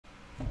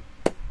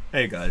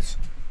Hey guys,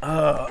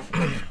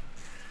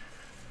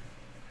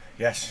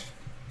 yes,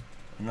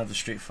 another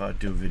Street Fighter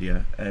Duel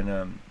video,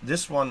 and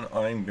this one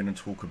I'm going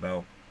to talk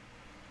about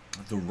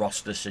the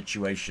roster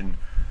situation,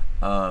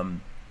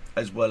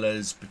 as well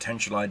as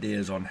potential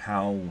ideas on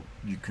how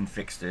you can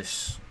fix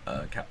this,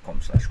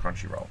 Capcom /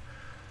 Crunchyroll.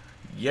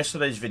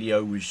 Yesterday's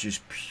video was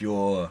just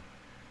pure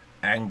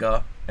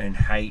anger and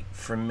hate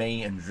from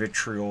me and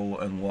vitriol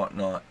and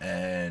whatnot,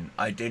 and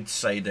I did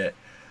say that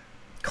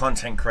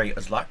content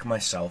creators like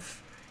myself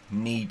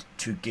need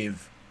to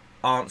give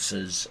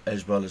answers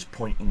as well as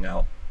pointing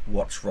out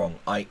what's wrong,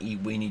 i.e.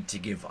 we need to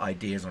give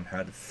ideas on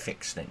how to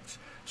fix things.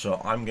 So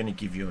I'm going to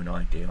give you an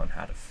idea on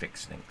how to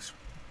fix things.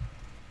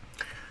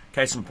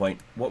 Case in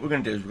point, what we're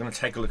going to do is we're going to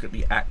take a look at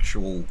the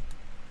actual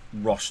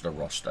roster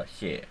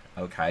here.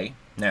 Okay,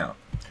 now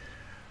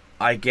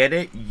I get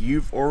it,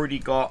 you've already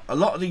got a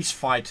lot of these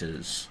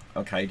fighters,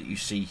 okay, that you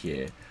see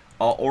here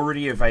are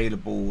already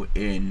available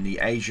in the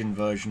Asian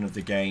version of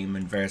the game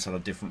and various other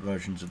different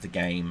versions of the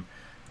game,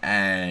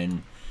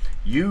 and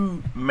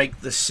you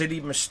make the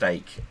silly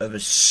mistake of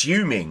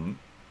assuming,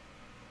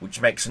 which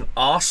makes an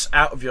ass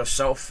out of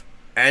yourself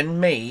and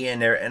me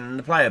and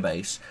the player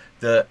base,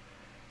 that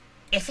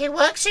if it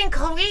works in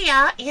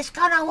Korea, it's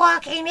gonna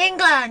work in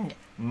England.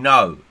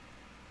 No.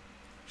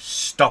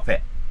 Stop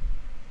it.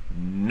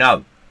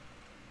 No.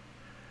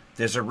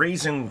 There's a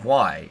reason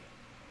why,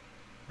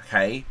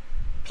 okay,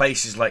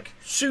 places like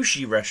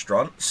sushi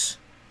restaurants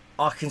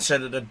are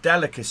considered a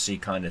delicacy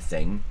kind of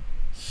thing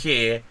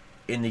here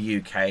in the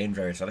UK and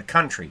various other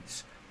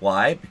countries.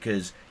 Why?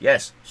 Because,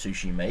 yes,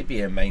 sushi may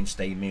be a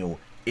mainstay meal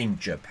in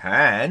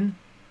Japan,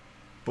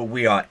 but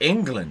we are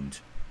England.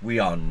 We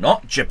are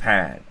not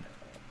Japan.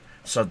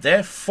 So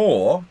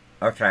therefore,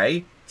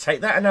 okay,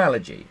 take that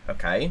analogy,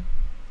 okay,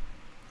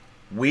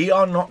 we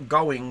are not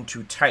going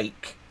to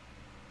take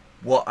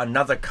what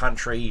another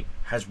country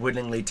has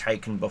willingly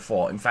taken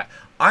before. In fact,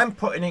 I'm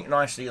putting it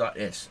nicely like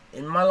this.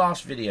 In my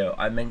last video,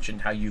 I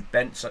mentioned how you've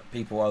bent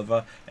people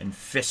over and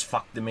fist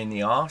fucked them in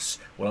the arse.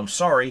 Well, I'm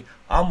sorry,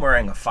 I'm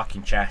wearing a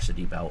fucking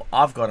chastity belt.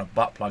 I've got a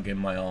butt plug in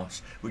my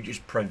arse, which is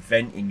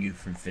preventing you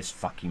from fist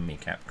fucking me,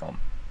 Capcom.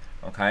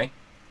 Okay?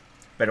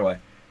 By the way,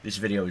 this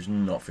video is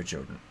not for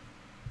children.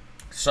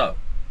 So,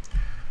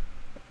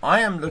 I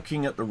am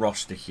looking at the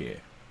roster here.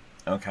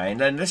 Okay, and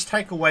then let's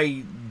take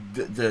away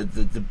the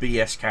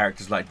BS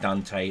characters like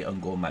Dante,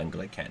 Ungor,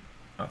 Mangala, Ken.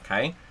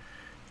 Okay,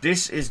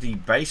 this is the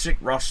basic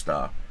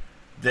roster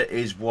that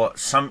is what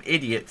some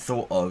idiot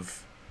thought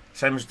of,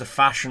 same as the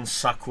fashion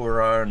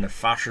Sakura and the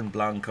fashion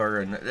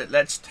Blanca, and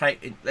let's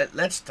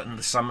the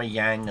Summer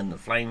Yang and the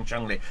Flame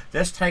Chun-Li.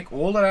 Let's take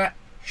all of that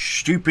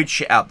stupid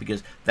shit out,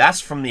 because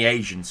that's from the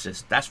Asian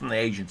system. That's from the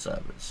Asian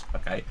servers.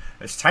 Okay,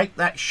 let's take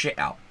that shit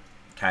out.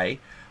 Okay,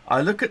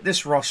 I look at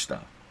this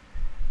roster,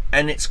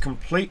 and it's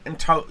complete and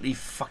totally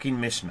fucking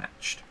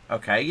mismatched.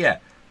 Okay, yeah.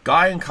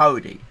 Guy and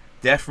Cody,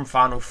 they're from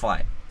Final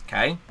Fight.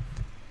 Okay.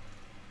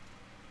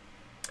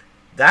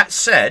 That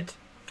said,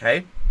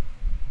 okay,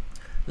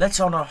 let's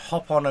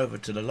hop on over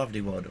to the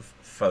lovely world of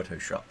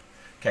Photoshop.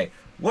 Okay,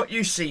 what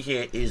you see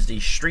here is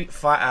the Street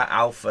Fighter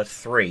Alpha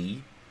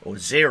 3 or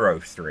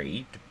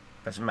 03,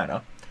 doesn't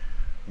matter,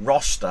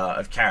 roster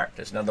of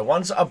characters. Now, the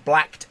ones that are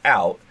blacked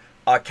out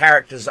are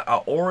characters that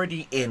are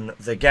already in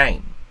the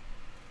game.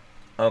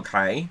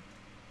 Okay,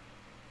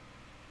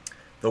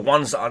 the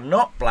ones that are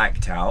not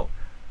blacked out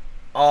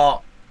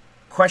are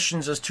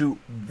questions as to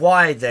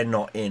why they're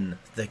not in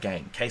the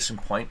game. Case in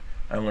point,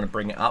 I'm going to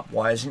bring it up.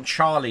 Why isn't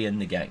Charlie in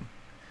the game?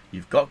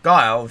 You've got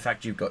Guile. In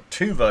fact, you've got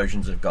two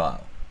versions of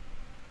Guile.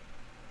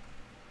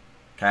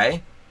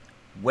 Okay,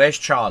 where's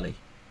Charlie?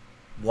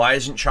 Why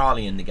isn't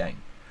Charlie in the game?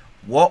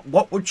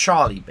 What would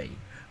Charlie be?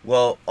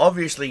 Well,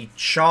 obviously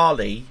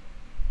Charlie,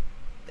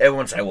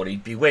 everyone say, well,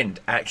 he'd be Wind.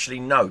 Actually,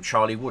 no,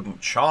 Charlie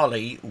wouldn't.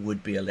 Charlie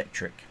would be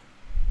Electric.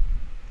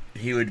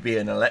 He would be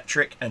an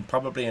Electric and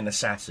probably an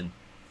Assassin.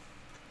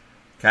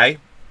 Okay?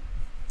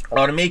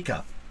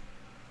 Armika.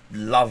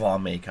 Love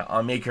Armika.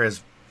 Armika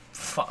is...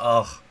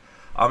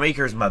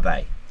 Armika is my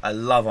bae. I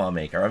love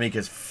Armika.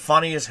 Armika's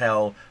funny as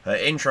hell. Her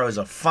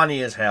intros are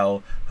funny as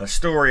hell. Her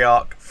story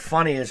arc,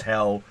 funny as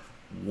hell.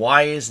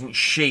 Why isn't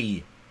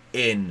she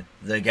in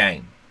the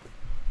game?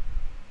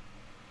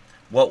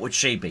 What would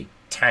she be?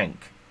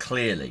 Tank.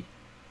 Clearly.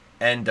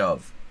 End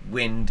of.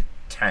 Wind,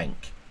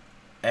 tank.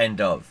 End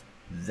of.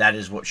 That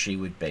is what she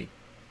would be.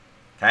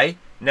 Okay?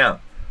 Now,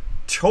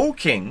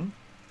 talking,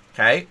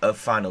 okay, of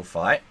Final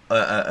Fight,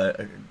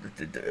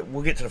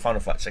 we'll get to the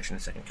Final Fight section in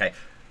a second, okay?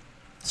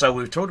 So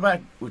we've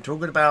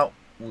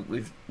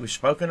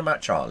spoken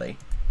about Charlie.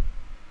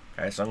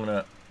 Okay, so I'm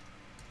gonna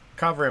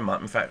cover him up.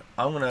 In fact,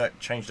 I'm gonna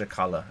change the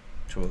color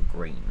to a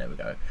green. There we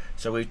go.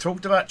 So we've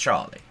talked about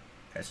Charlie.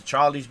 Okay, so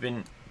Charlie's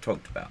been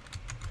talked about.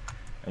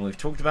 And we've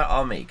talked about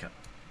Armika.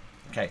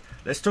 Okay,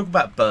 let's talk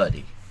about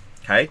Birdie.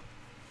 Okay?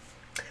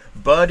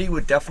 Birdie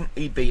would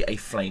definitely be a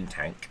flame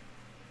tank.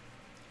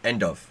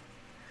 End of.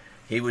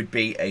 He would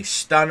be a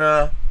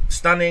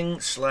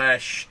stunning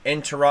 /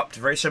 interrupt,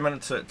 very similar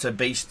to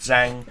Beast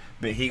Zhang,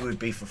 but he would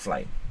be for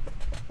flame.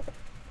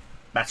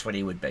 That's what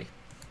he would be.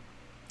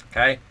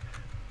 Okay,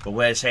 but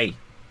where's he?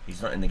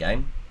 He's not in the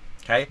game.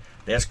 Okay,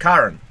 there's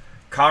Karen.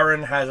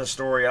 Karen has a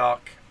story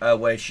arc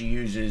where she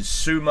uses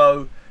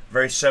sumo,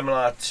 very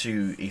similar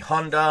to E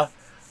Honda,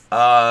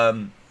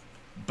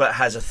 but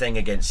has a thing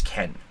against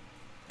Ken.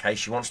 Okay,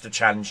 she wants to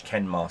challenge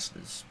Ken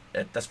Masters.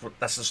 That's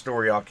the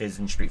story arc is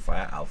in Street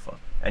Fighter Alpha.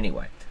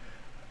 Anyway,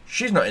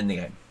 she's not in the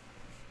game.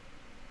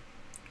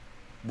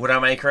 Would I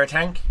make her a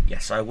tank?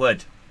 Yes, I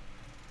would.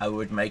 I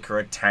would make her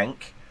a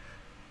tank,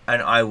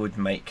 and I would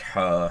make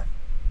her...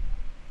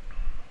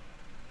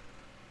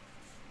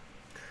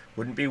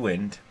 Wouldn't be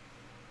wind.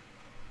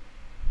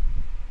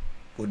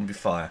 Wouldn't be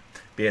fire.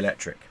 Be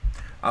electric.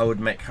 I would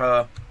make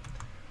her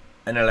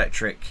an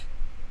electric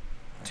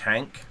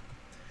tank.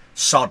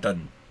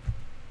 Sodom.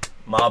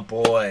 My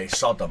boy,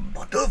 Sodom.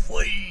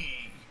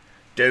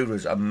 Dude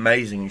was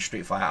amazing in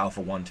Street Fighter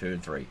Alpha 1, 2,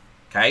 and 3.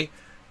 Okay?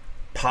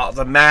 Part of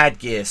the Mad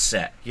Gear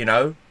set, you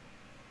know?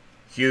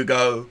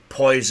 Hugo,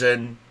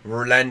 Poison,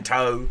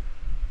 Rolento.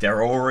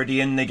 They're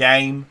already in the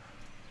game.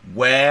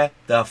 Where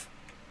the f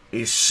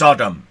is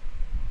Sodom?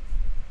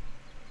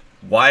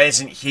 Why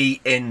isn't he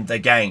in the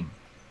game?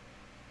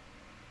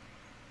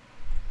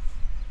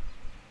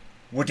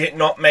 Would it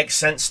not make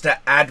sense to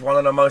add one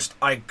of the most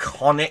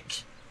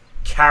iconic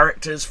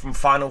characters from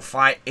Final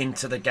Fight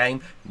into the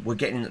game? We're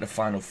getting into the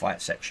Final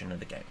Fight section of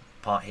the game.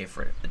 Part here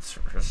for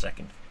a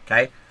second.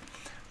 Okay?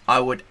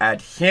 I would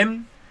add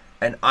him,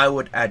 and I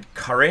would add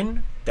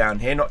Karin down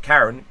here. Not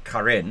Karen,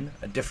 Karin,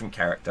 a different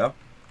character.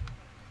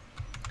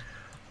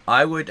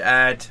 I would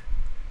add...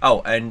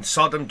 Oh, and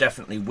Sodom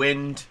definitely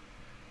wind.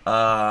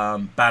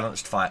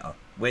 Balanced fighter.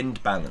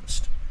 Wind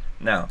balanced.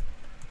 Now,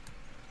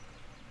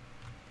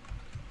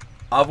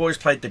 I've always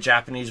played the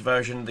Japanese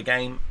version of the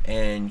game,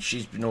 and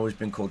she's always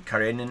been called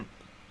Karin.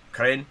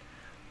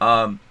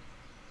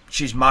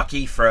 She's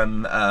Maki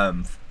from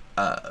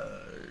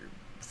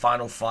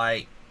Final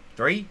Fight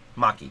 3.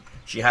 Maki.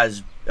 She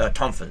has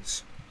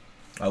tonfas,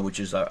 which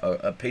is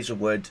a piece of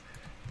wood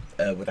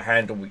with a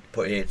handle. We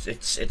put it.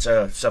 It's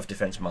a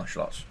self-defense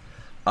martial arts.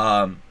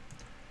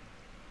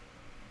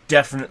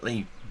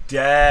 Definitely.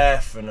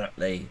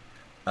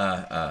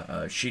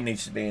 She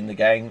needs to be in the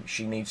game.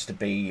 She needs to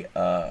be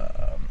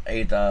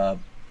either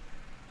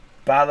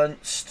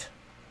balanced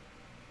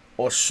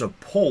or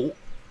support.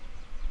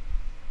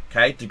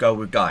 Okay, to go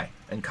with Guy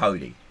and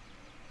Cody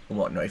and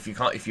whatnot.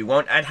 If you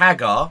won't add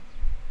Hagar,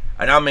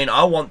 and I mean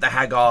I want the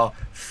Hagar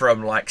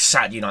from like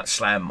Saturday Night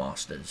Slam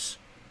Masters,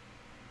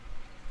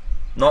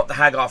 not the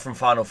Hagar from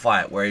Final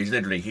Fight where he's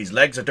literally his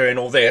legs are doing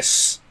all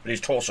this, but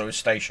his torso is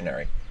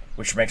stationary.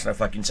 Which makes no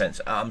fucking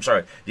sense. I'm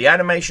sorry. The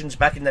animations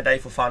back in the day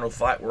for Final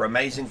Fight were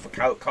amazing for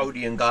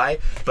Cody and Guy,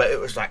 but it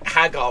was like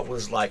Hagar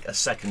was like a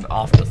second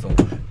afterthought.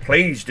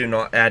 Please do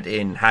not add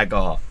in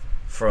Hagar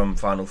from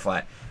Final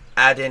Fight.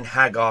 Add in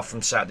Hagar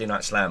from Saturday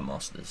Night Slam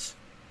Masters.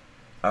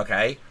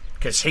 Okay?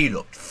 Because he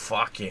looked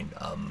fucking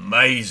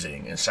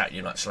amazing in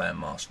Saturday Night Slam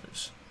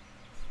Masters.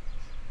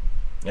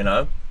 You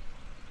know?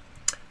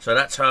 So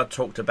that's how I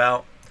talked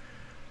about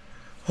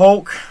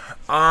Hulk.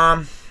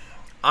 I'm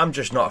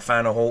just not a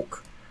fan of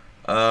Hulk.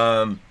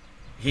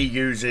 He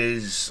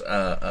uses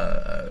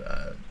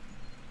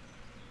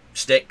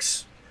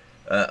sticks,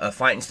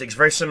 fighting sticks,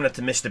 very similar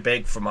to Mr.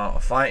 Big from Art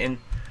of Fighting,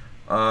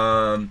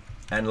 and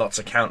lots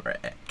of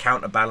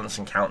counterbalance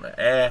and counter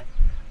air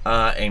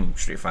in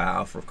Street Fighter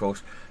Alpha, of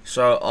course.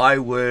 So I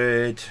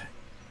would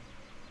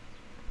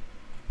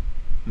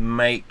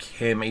make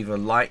him either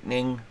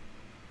lightning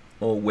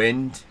or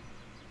wind,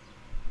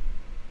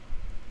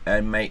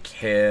 and make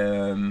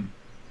him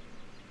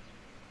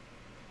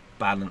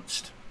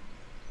balanced.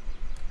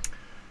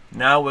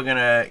 Now we're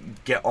gonna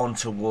get on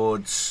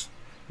towards,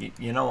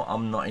 you know,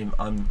 I'm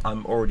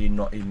already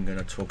not even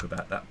gonna talk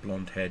about that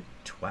blonde-haired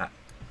twat.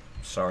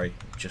 Sorry,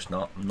 just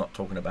not. I'm not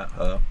talking about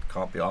her.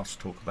 Can't be asked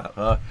to talk about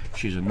her.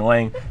 She's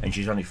annoying, and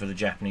she's only for the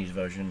Japanese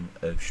version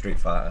of Street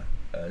Fighter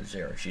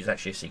Zero. She's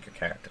actually a secret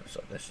character.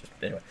 So this is,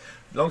 anyway.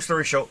 Long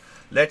story short,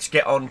 let's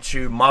get on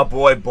to my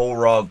boy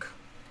Balrog.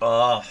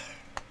 I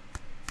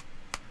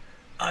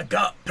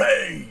got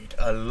paid.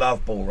 I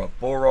love Balrog.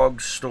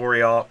 Balrog's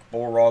story arc.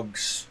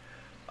 Balrog's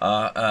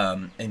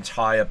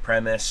entire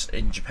premise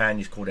in Japan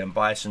is called M.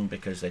 Bison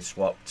because they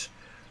swapped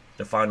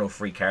the final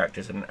three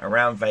characters, and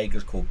around Vega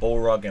is called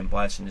Balrog, and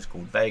Bison is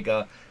called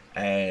Vega,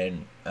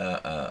 and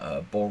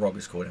Balrog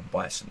is called M.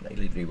 Bison. They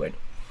literally went,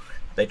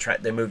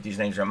 they moved these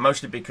names around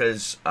mostly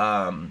because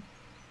when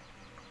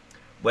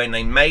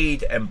they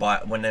made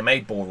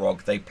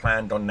Balrog, they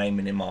planned on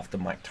naming him after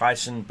Mike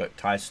Tyson, but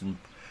Tyson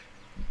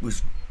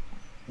was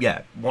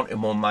wanted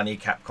more money.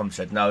 Capcom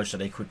said no, so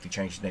they quickly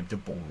changed his name to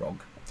Balrog.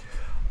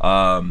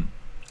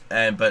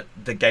 But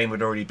the game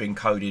had already been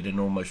coded and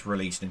almost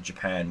released in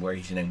Japan, where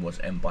his name was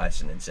M.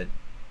 Bison, and said,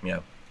 you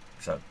know,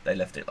 so they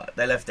left it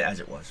as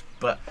it was.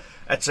 But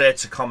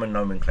it's a common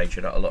nomenclature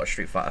that a lot of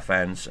Street Fighter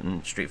fans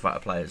and Street Fighter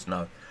players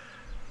know.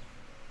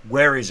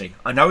 Where is he?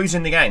 I know he's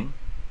in the game.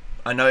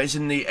 I know he's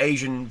in the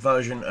Asian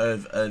version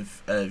of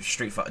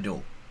Street Fighter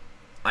Duel.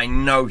 I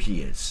know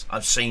he is.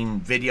 I've seen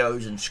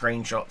videos and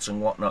screenshots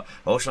and whatnot.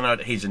 I also know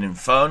that he's an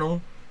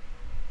Infernal.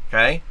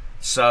 Okay,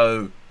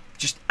 so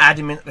just add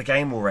him into the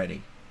game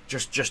already.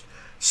 Just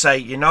say,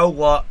 you know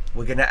what?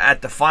 We're gonna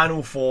add the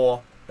final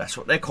four. That's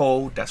what they're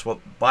called. That's what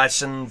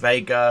Bison,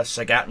 Vega,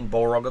 Sagat, and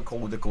Balrog are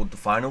called. They're called the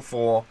final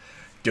four.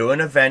 Do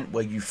an event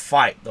where you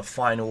fight the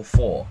final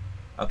four.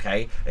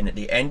 Okay, and at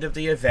the end of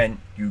the event,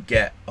 you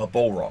get a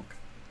Balrog.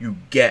 You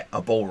get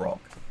a Balrog.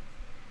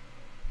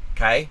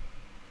 Okay.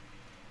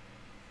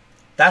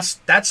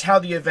 That's how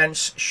the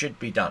events should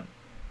be done.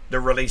 The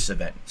release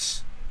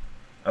events.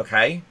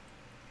 Okay?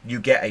 You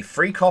get a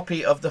free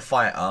copy of the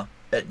fighter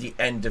at the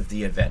end of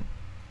the event.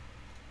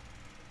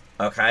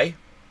 Okay?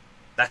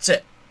 That's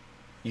it.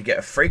 You get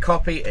a free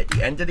copy at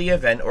the end of the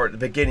event or at the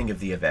beginning of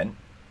the event.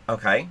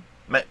 Okay?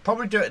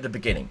 Probably do it at the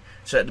beginning.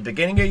 So at the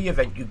beginning of the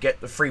event, you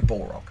get the free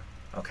Balrog.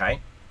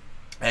 Okay?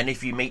 And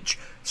if you meet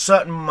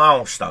certain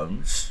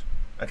milestones,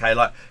 okay,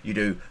 like you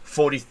do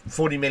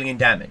 40 million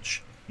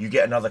damage, you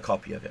get another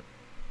copy of it.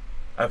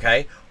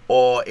 Okay?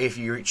 Or if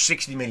you reach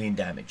 60 million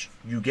damage,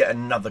 you get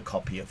another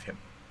copy of him.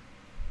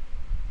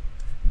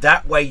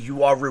 That way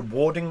you are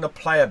rewarding the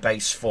player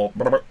base for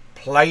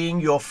playing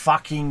your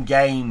fucking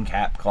game,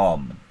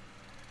 Capcom.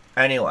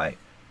 Anyway,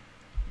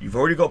 you've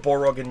already got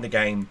Balrog in the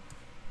game.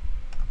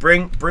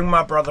 Bring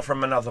my brother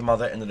from another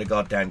mother into the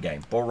goddamn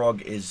game.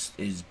 Balrog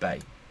is bae.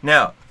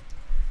 Now,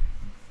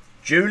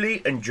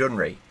 Julie and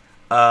Junri,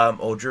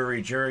 or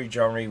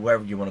Junri,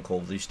 whatever you want to call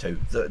these two,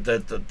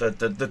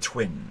 the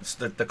twins,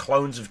 the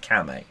clones of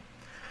Kame,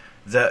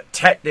 that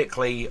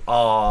technically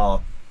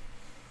are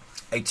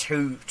a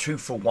two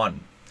for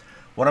one.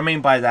 What I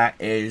mean by that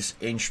is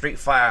in Street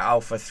Fighter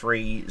Alpha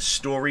 3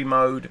 story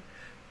mode,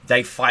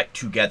 they fight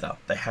together.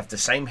 They have the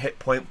same hit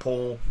point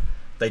pool.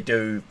 They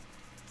do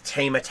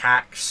team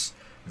attacks,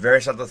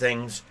 various other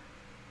things.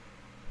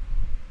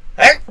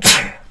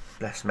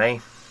 Bless me.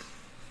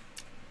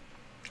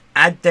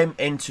 Add them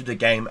into the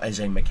game as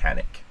a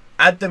mechanic.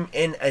 Add them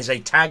in as a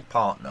tag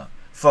partner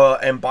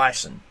for M.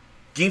 Bison.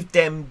 Give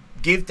them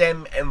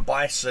M.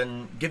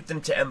 Bison. Give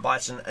them to M.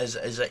 Bison as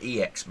an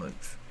EX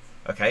move.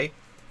 Okay.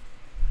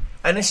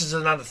 And this is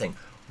another thing.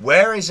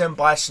 Where is M.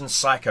 Bison's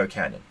Psycho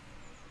Cannon?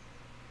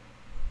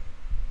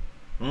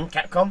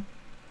 Capcom?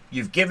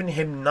 You've given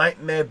him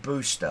Nightmare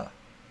Booster.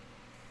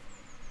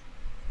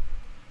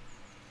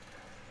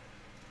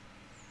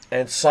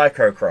 And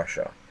Psycho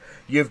Crusher.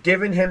 You've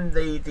given him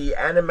the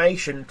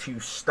animation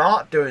to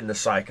start doing the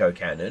Psycho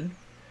Cannon.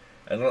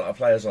 And a lot of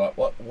players are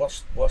like,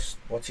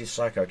 what's his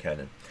Psycho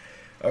Cannon?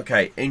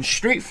 Okay, in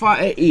Street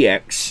Fighter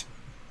EX,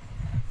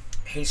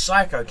 his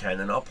Psycho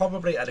Cannon, I'll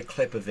probably add a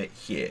clip of it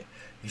here.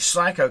 His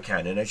Psycho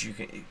Cannon, as you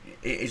can,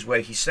 is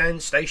where he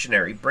stands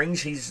stationary,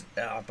 brings his,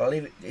 I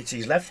believe it's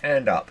his left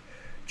hand up,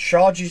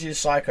 charges his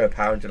Psycho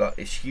Power into like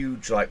this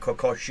huge like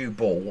Kokoshu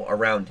ball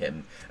around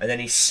him, and then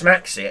he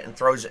smacks it and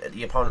throws it at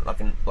the opponent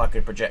like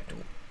a projectile.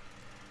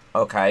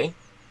 Okay.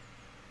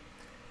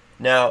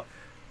 Now,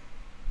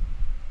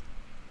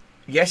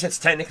 yes, it's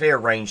technically a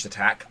ranged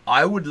attack.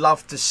 I would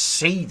love to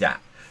see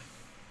that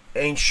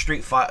in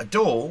Street Fighter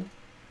Duel.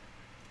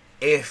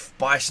 If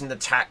Bison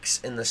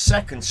attacks in the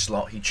second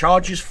slot, he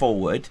charges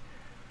forward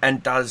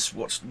and does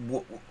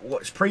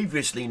what's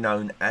previously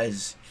known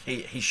as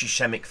his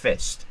Systemic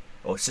Fist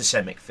or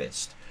Systemic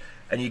Fist,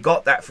 and you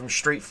got that from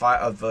Street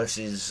Fighter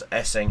versus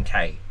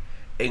SNK,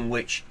 in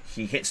which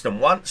he hits them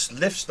once,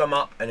 lifts them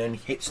up, and then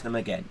hits them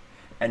again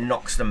and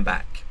knocks them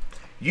back.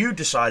 You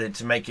decided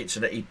to make it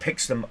so that he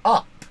picks them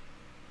up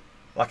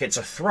like it's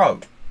a throw,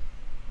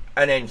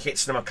 and then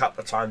hits them a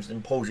couple of times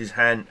and pulls his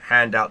hand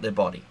out their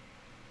body.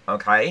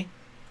 Okay?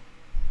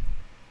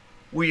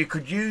 Well, you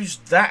could use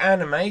that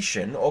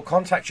animation or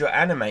contact your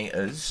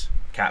animators,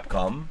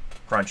 Capcom,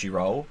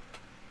 Crunchyroll,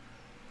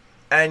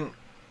 and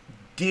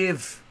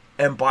give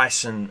M.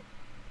 Bison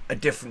a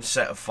different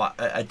set of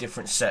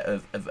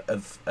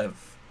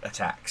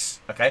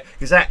attacks. Okay?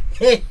 Because that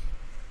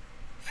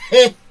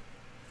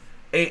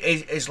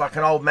is like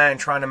an old man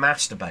trying to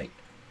masturbate.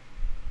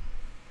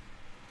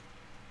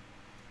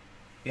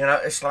 You know,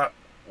 it's like,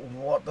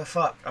 what the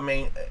fuck? I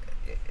mean,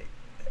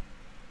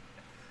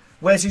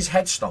 where's his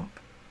head stomp?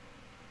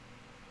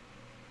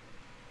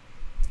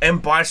 M.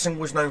 Bison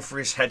was known for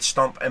his head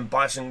stomp. M.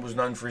 Bison was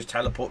known for his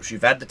teleports.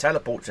 You've had the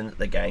teleports into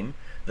the game.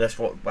 That's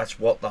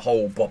what the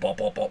whole bop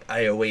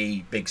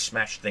AOE big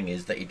smash thing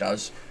is that he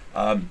does,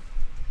 and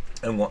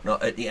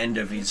whatnot at the end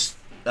of his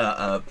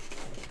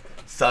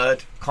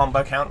third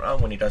combo counter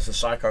when he does the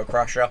Psycho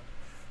Crusher.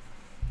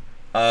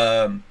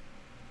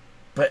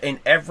 But in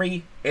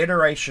every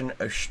iteration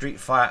of Street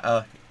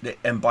Fighter that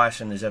M.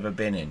 Bison has ever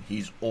been in,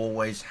 he's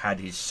always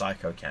had his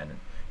Psycho Cannon.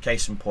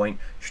 Case in point,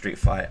 Street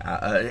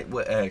Fighter.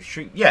 In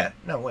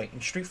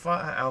Street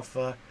Fighter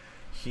Alpha,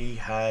 he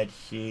had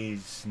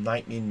his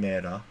Nightmare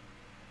Mirror,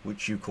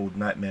 which you called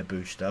Nightmare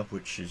Booster,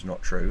 which is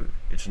not true.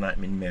 It's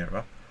Nightmare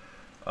Mirror.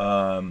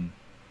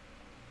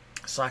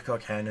 Psycho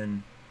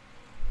Cannon,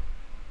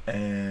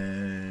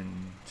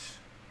 and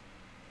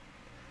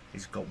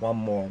he's got one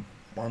more.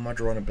 Why am I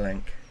drawing a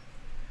blank?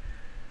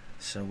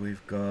 So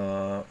we've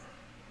got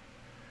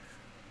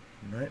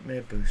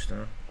Nightmare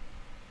Booster,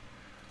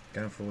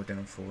 down forward,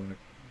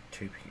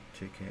 Two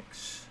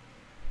kicks.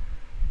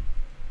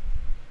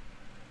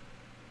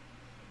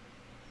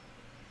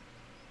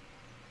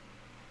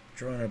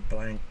 Drawing a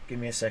blank. Give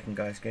me a second,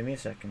 guys. Give me a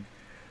second.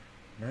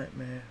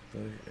 Nightmare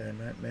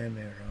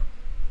mirror.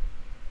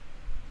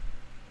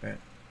 Right.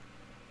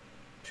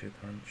 Two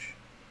punch.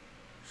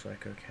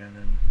 Psycho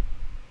cannon.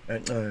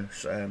 No.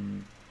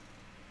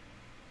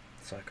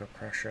 Psycho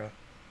crusher.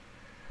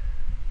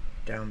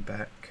 Down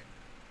back.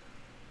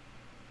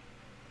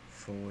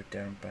 Forward,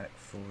 down, back,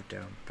 forward,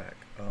 down, back,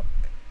 up,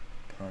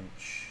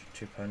 punch,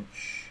 two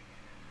punch.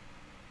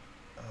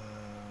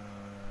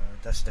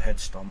 That's the head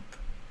stomp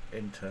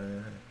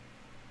into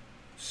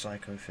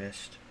Psycho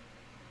Fist.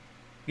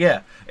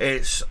 Yeah,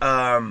 it's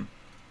so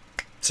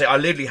I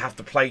literally have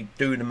to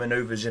do the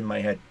maneuvers in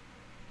my head.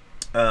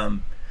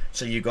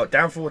 So you got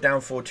down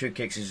forward, two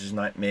kicks is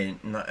nightmare,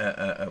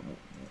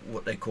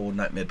 what they call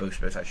nightmare boost,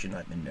 but it's actually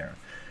nightmare mirror.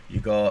 You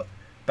got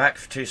back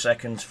for 2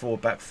 seconds, forward,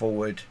 back,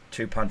 forward,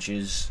 two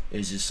punches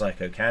is his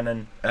Psycho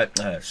Cannon,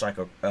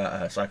 Psycho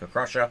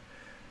Crusher.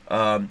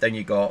 Then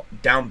you got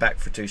down, back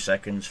for 2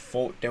 seconds,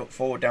 forward,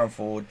 down,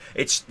 forward.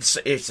 It's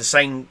the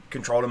same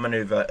controller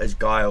maneuver as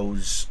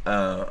Guile's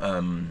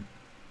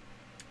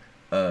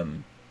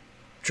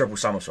triple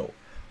somersault,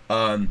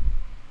 and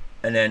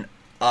then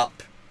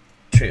up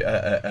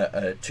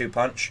to two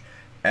punch,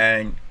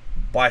 and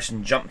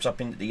Bison jumps up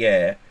into the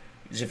air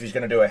as if he's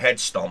going to do a head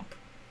stomp,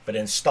 but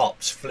then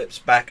stops, flips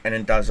back, and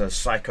then does a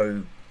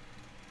Psycho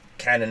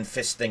Cannon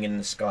fist thing in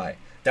the sky.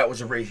 That was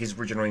his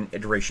original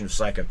iteration of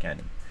Psycho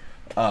Cannon.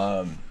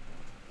 And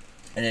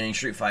then in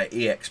Street Fighter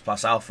EX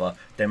plus Alpha,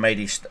 they made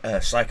his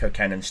Psycho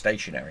Cannon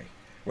stationary,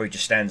 where he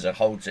just stands there,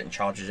 holds it, and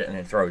charges it, and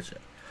then throws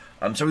it.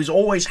 So he's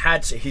always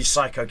had his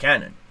Psycho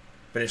Cannon,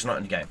 but it's not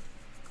in the game.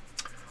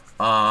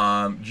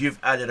 You've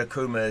added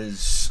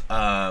Akuma's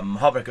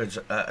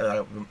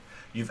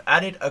you've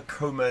added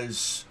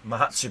Akuma's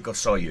Mahatsuka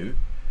Soyu,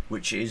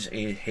 which is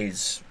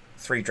his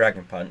 3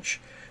 Dragon Punch.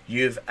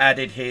 You've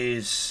added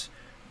his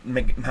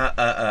variant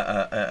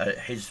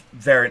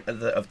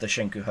of the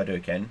Shinku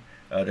Hadouken,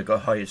 the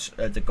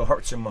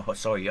Gohotsu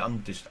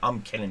Mahosoyu.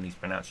 I'm killing these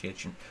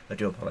pronunciations. I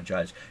do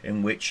apologize.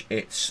 In which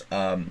it's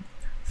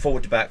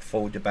forward to back,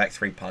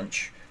 3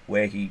 punch,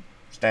 where he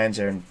stands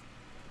there and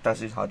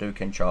does his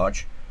Hadouken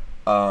charge.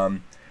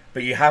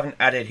 But you haven't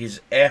added his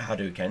air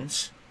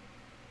Hadoukens,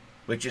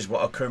 which is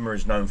what Akuma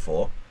is known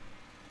for.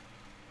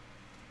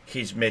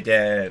 His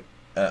mid-air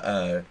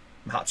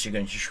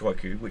Hatsugen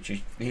Shishoku, which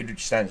is he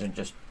just stands and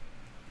just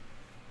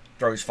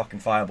throws fucking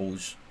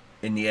fireballs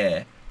in the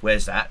air.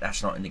 Where's that?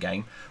 That's not in the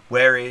game.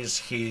 Where is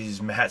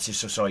his Mahatsu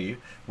Sosoyu,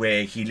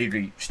 where he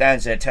literally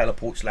stands there,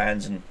 teleports,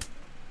 lands, and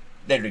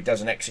literally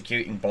does an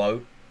executing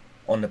blow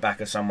on the back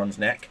of someone's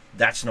neck?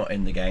 That's not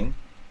in the game.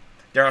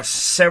 There are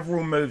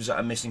several moves that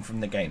are missing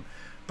from the game,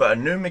 but a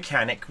new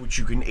mechanic which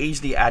you can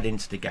easily add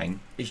into the game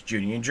is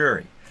Junie and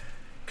Jury.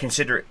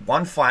 Consider it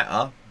 1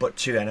 fighter but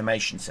 2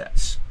 animation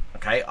sets.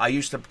 Okay, I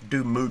used to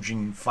do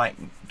Mugen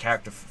fighting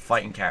character.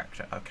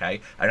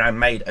 Okay, and I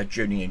made a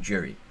Junie and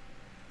Jury.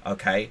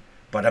 Okay,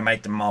 but I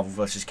made them Marvel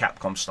vs.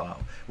 Capcom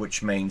style,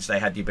 which means they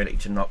had the ability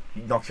to knock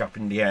you up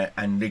in the air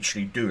and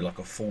literally do like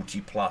a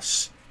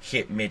 40+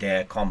 hit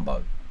mid-air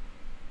combo.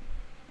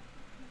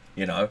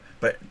 You know,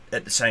 but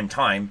at the same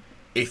time,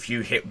 if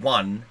you hit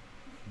one,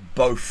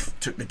 both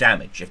took the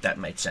damage. If that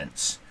made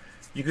sense,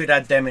 you could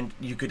add them in.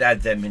 You could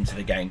add them into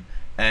the game,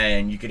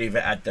 and you could either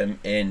add them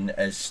in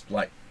as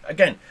like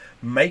again,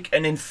 make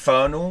an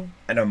Infernal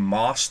and a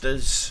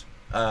Masters.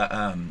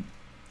 What'd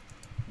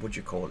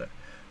you call it?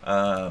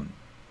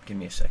 Give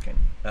me a second.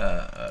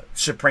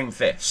 Supreme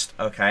Fist.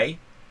 Okay,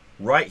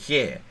 right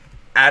here,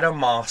 add a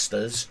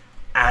Masters,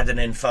 add an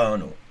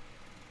Infernal.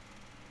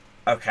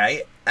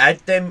 Okay, add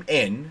them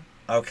in.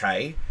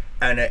 Okay.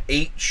 And at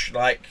each,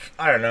 like,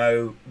 I don't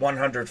know,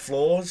 100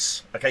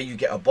 floors, okay, you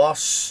get a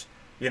boss,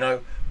 you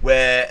know,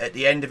 where at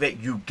the end of it,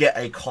 you get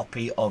a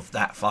copy of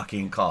that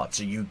fucking card.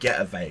 So you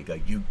get a Vega,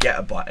 you get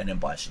a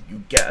Bison,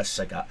 you get a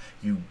Sagat,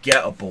 you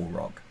get a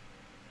Balrog.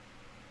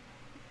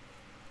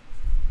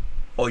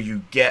 Or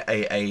you get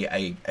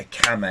a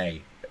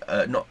Kame,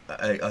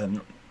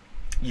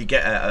 you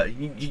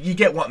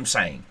get what I'm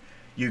saying.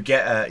 You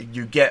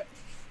get,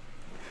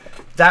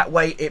 that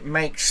way it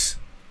makes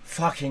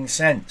fucking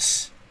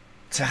sense.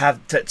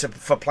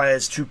 For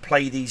players to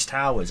play these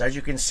towers. As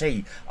you can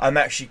see, I'm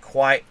actually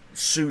quite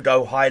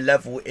pseudo high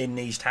level in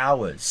these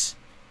towers.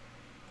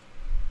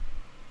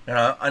 You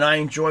know, and I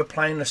enjoy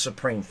playing the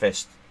Supreme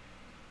Fist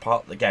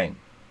part of the game.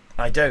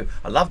 I do.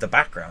 I love the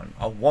background.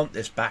 I want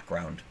this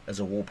background as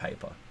a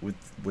wallpaper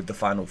with the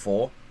Final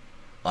Four.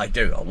 I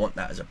do. I want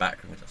that as a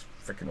background. That's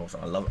freaking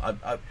awesome. I love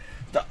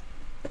it.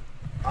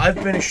 I've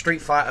been a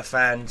Street Fighter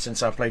fan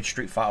since I played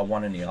Street Fighter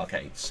 1 in the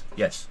arcades.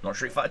 Yes, not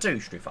Street Fighter 2,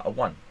 Street Fighter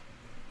 1.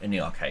 In the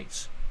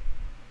arcades,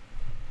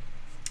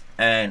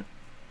 and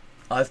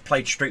I've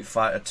played Street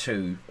Fighter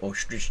 2 or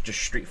just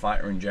Street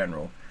Fighter in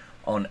general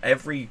on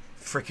every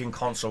freaking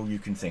console you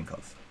can think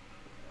of,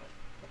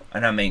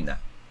 and I mean that,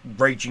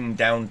 ranging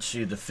down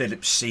to the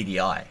Philips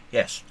CDI.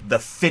 Yes, the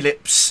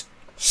Philips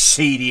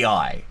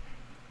CDI.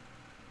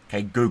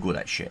 Okay, Google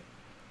that shit.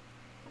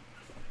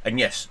 And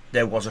yes,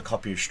 there was a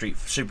copy of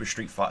Super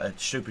Street Fighter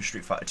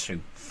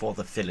 2 for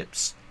the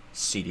Philips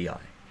CDI.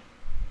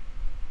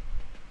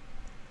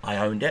 I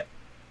owned it.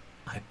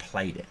 I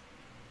played it.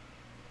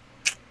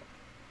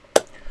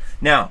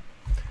 Now,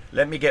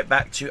 let me get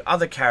back to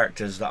other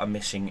characters that are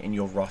missing in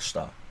your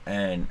roster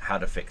and how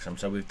to fix them.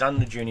 So we've done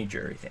the Junie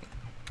Jury thing.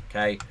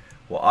 Okay,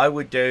 what I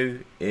would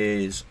do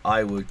is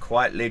I would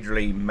quite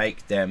literally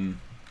make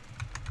them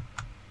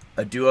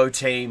a duo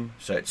team,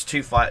 so it's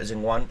 2 fighters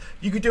in one.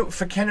 You could do it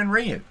for Ken and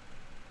Ryu.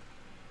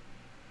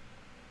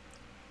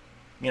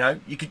 You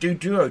know, you could do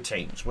duo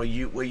teams where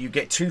you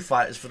get 2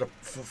 fighters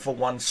for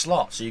one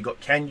slot. So you got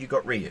Ken, you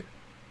got Ryu.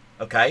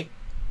 Okay.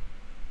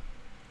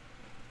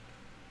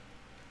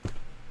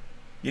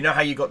 You know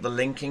how you got the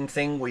linking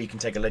thing where you can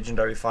take a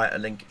legendary fighter,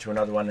 link it to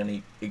another one, and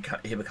he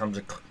becomes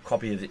a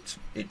copy of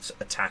its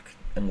attack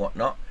and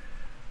whatnot.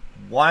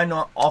 Why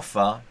not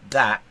offer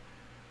that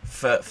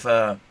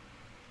for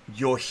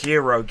your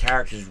hero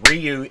characters?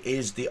 Ryu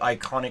is the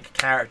iconic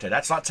character.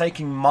 That's like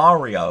taking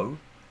Mario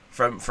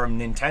from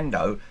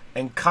Nintendo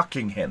and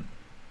cucking him.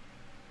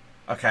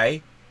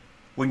 Okay?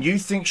 When you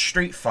think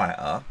Street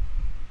Fighter,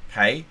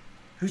 okay,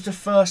 who's the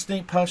first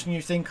person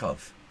you think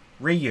of?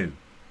 Ryu.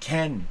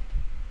 Ken.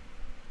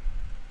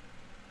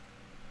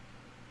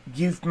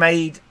 You've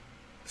made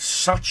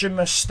such a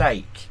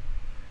mistake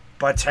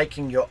by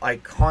taking your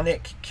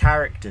iconic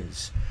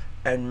characters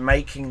and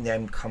making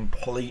them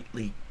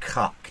completely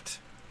cucked.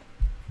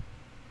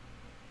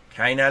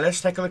 Okay, now let's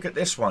take a look at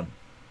this one.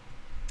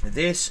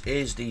 This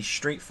is the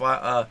Street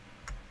Fighter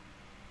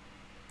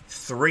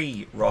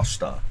 3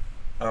 roster.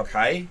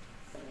 Okay?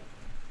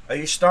 Are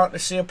you starting to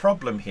see a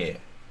problem here?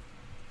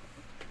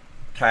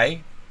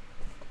 Okay?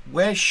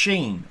 Where's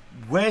Sheen?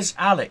 Where's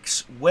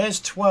Alex?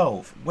 Where's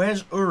 12?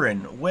 Where's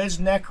Urin? Where's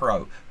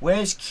Necro?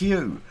 Where's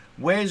Q?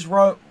 Where's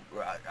Remy?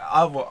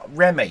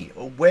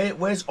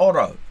 Where's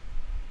Otto?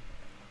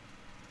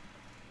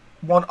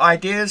 Want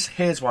ideas?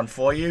 Here's one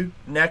for you.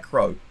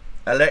 Necro.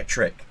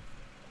 Electric.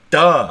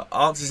 Duh.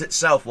 Answers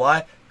itself.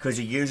 Why? Because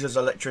he uses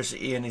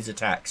electricity in his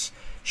attacks.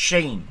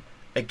 Sheen.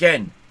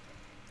 Again,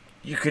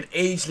 you could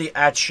easily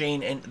add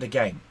Sheen into the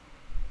game.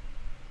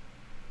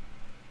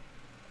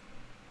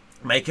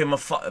 Make him a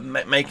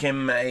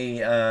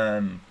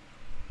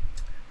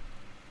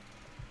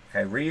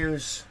okay,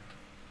 Ryu's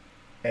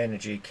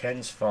energy,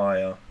 Ken's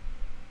fire.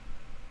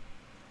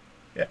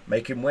 Yeah,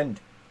 make him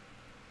wind.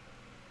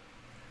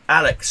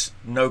 Alex,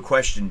 no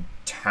question,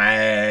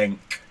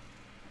 tank.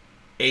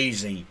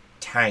 Easy,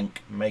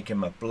 tank. Make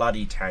him a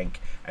bloody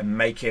tank, and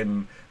make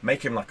him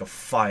like a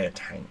fire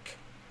tank,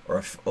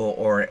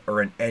 or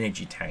an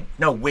energy tank.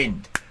 No,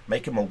 wind.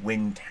 Make him a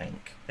wind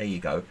tank. There you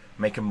go.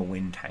 Make him a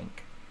wind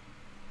tank.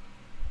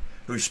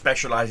 Who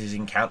specializes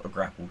in counter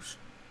grapples.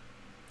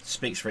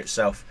 Speaks for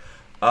itself.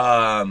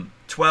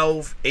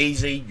 12,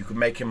 easy. You can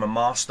make him a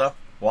master.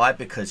 Why?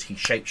 Because he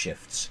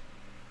shapeshifts.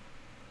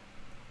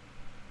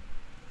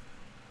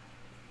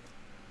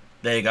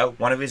 There you go.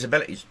 One of his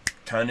abilities.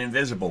 Turn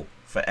invisible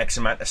for X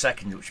amount of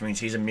seconds, which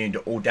means he's immune to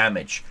all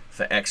damage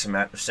for X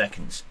amount of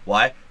seconds.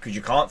 Why? Because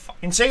you can't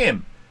fucking see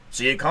him.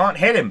 So you can't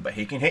hit him, but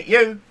he can hit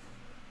you.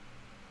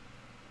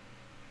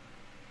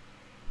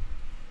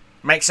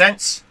 Make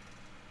sense?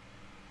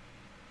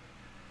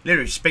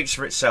 Literally speaks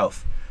for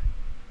itself.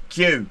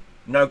 Q,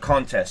 no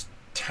contest.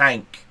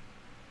 Tank.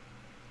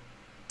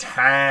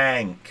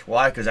 Tank.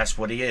 Why? Because that's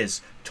what he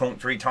is.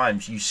 Taunt 3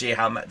 times. You see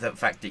how the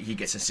fact that he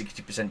gets a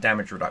 60%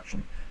 damage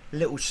reduction.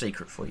 Little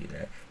secret for you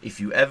there. If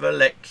you ever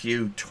let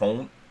Q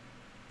taunt,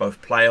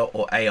 both player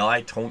or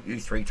AI taunt you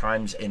 3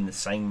 times in the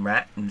same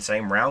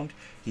round,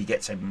 he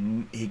gets a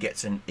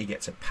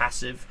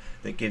passive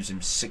that gives him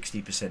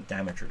 60%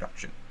 damage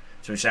reduction.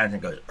 So he stands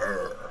and goes,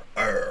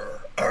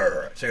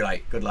 so you're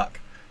like, good luck.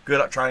 Good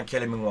luck trying to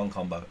kill him in one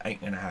combo. Ain't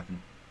gonna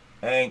happen.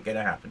 Ain't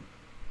gonna happen.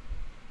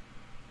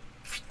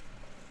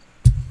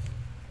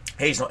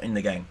 He's not in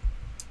the game.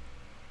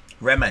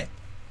 Remy.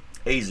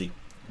 Easy.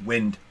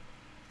 Wind.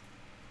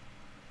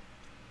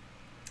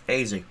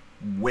 Easy.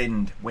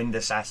 Wind. Wind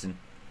assassin.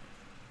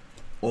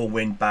 Or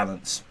wind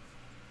balance.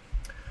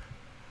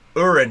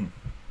 Urin.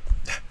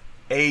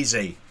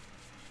 Easy.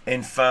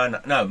 Inferno.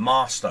 No,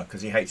 master,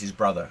 because he hates his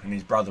brother. And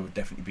his brother would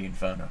definitely be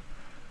Inferno.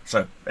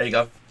 So, there you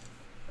go.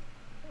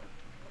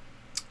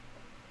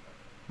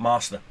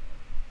 Master.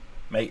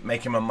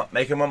 Make him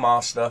a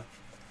master,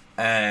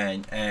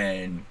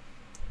 and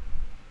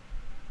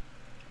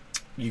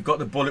you've got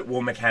the bullet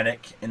wall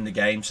mechanic in the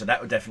game, so that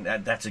would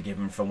definitely that's a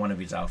given for one of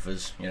his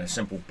alphas. You know,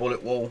 simple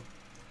bullet wall,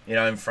 you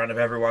know, in front of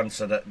everyone,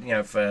 so that you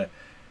know for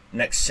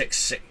next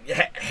six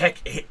heck,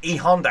 E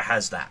Honda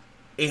has that.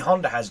 E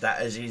Honda has that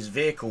as his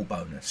vehicle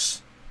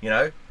bonus. You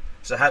know,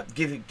 so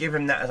give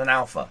him that as an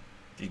alpha.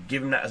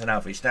 Give him that as an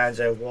alpha. He stands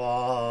there.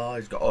 Whoa,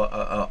 he's got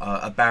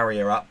a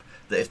barrier up.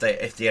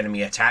 That if the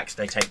enemy attacks,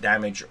 they take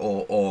damage,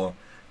 or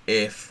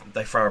if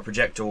they throw a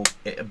projectile,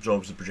 it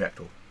absorbs the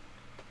projectile.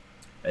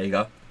 There you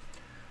go.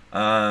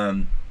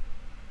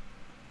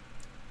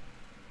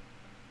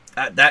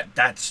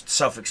 That's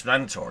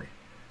self-explanatory.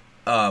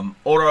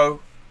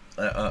 Oro,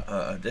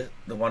 the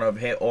one over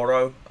here,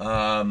 Oro.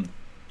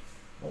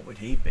 What would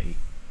he be?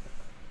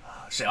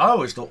 See, I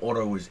always thought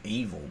Oro was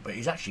evil, but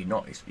he's actually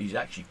not. He's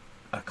actually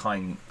a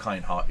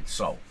kind-hearted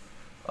soul.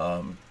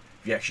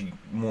 If you actually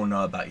more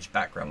know about his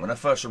background. When I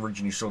first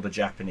originally saw the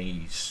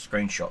Japanese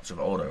screenshots of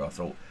Oro, I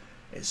thought,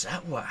 is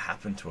that what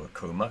happened to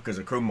Akuma? Because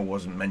Akuma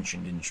wasn't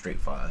mentioned in Street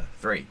Fighter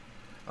 3.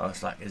 I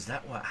was like, is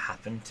that what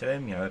happened to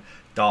him? You know,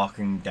 dark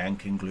and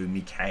dank and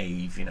gloomy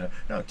cave, you know.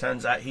 No, it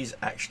turns out he's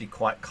actually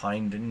quite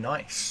kind and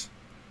nice,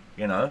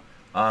 you know.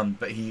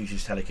 But he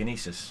uses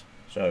telekinesis.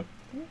 So,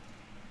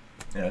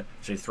 you know,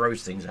 so he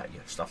throws things at you,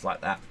 stuff like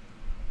that.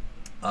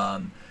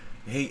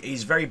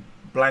 He's very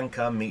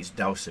Blanca meets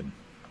Dalsim.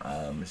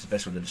 It's the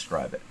best way to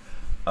describe it.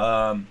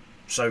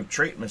 So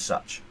treat him as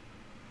such.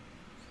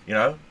 You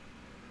know?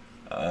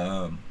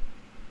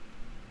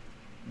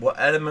 What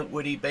element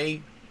would he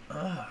be?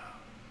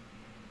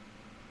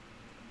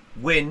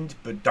 Wind,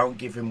 but don't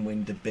give him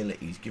wind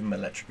abilities. Give him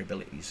electric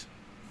abilities.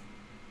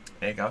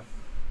 There you go.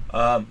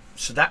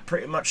 So that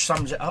pretty much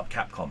sums it up,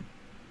 Capcom.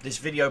 This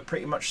video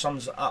pretty much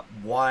sums it up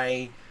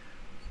why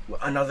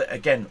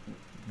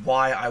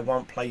I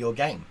won't play your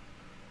game.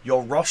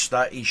 Your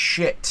roster is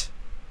shit.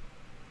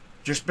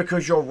 Just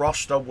because your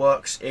roster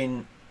works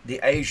in the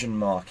Asian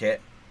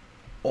market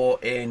or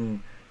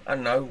in, I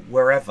don't know,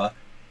 wherever,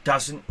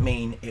 doesn't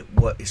mean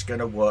it's going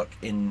to work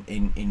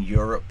in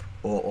Europe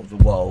or the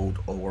world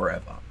or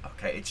wherever.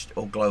 Okay,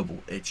 or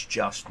global. It's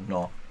just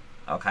not.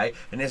 Okay,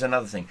 and here's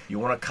another thing. You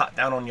want to cut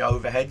down on your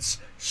overheads?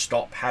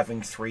 Stop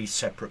having 3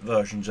 separate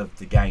versions of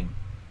the game.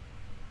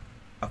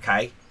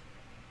 Okay?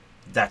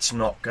 That's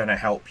not going to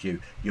help you.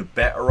 You're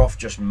better off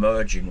just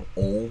merging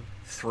all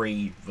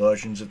 3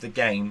 versions of the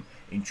game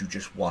into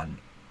just one.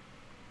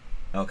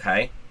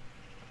 Okay?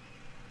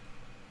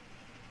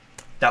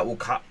 That will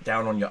cut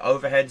down on your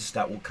overheads.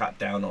 That will cut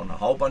down on a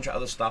whole bunch of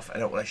other stuff,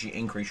 and it will actually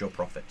increase your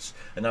profits.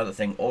 Another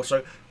thing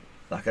also,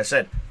 like I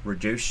said,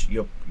 reduce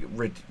your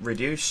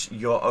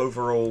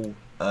overall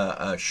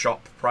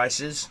shop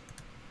prices,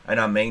 and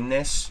I mean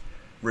this.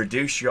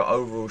 Reduce your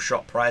overall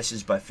shop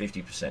prices by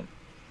 50%.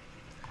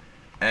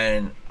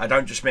 And I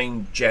don't just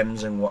mean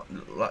gems and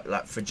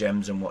like for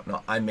gems and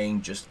whatnot. I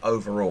mean just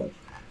overall.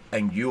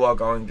 And you are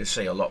going to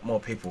see a lot more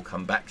people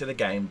come back to the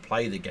game,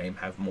 play the game,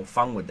 have more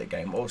fun with the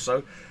game.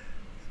 Also,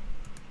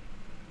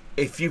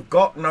 if you've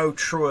got no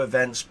true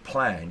events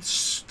planned,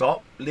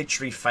 stop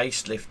literally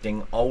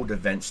facelifting old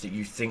events that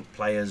you think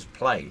players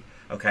play.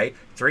 Okay,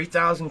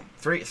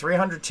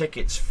 300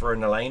 tickets for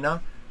an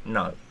Elena?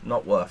 No,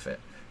 not worth it.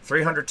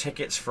 300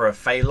 tickets for a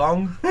Fei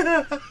Long?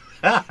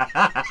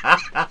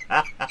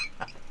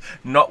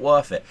 Not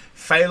worth it.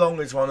 Fei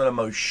Long is one of the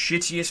most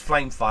shittiest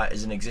flame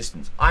fighters in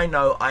existence. I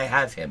know, I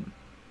have him.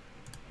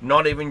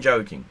 Not even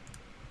joking.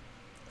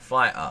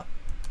 Fighter,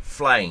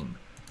 flame,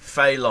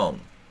 Fei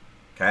Long.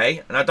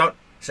 Okay, and I don't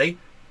see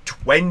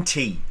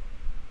 20,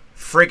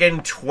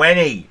 friggin'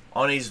 20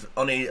 on his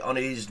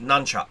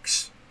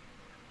nunchucks,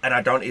 and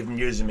I don't even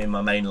use him in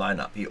my main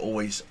lineup. He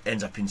always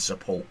ends up in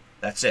support.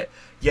 That's it.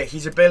 Yet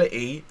his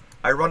ability,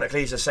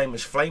 ironically, is the same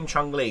as Flame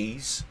Chung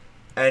Li's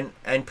and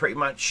pretty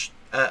much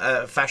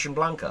Fashion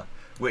Blanca,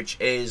 which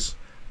is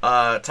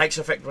takes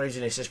effect when he's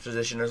in assist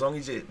position. As long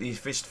as the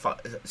fist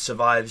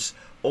survives,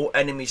 all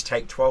enemies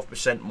take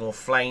 12% more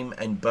flame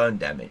and burn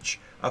damage.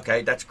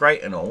 Okay, that's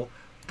great and all,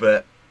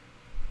 but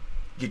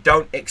you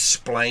don't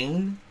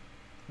explain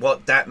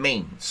what that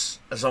means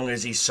as long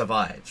as he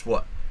survives.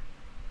 What?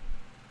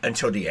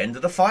 Until the end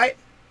of the fight?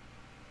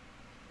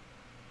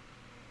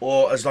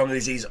 Or as long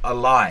as he's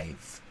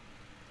alive?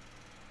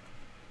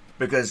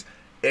 Because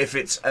if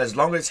it's as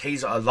long as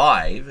he's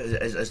alive,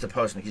 as the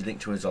person he's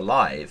linked to is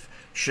alive,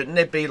 shouldn't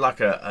there be like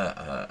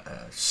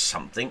a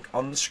something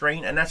on the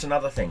screen? And that's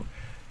another thing.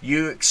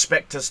 You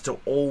expect us to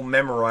all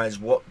memorize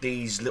what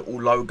these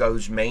little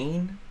logos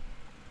mean?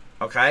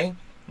 Okay?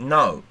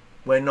 No,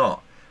 we're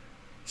not.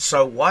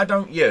 So why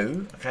don't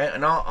you, okay,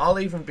 and I'll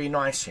even be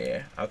nice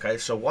here, okay,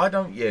 so why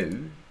don't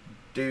you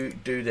do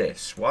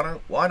this?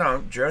 Why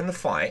don't during the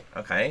fight,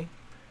 okay,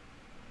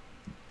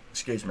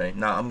 excuse me,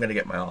 no, I'm gonna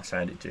get my ass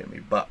handed to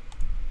me, but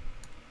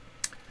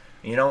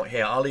you know what,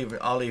 here,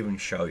 I'll even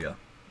show you.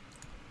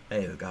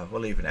 There we go,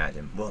 we'll even add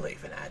him,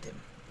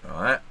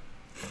 alright.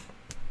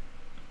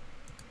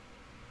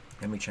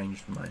 Let me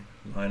change my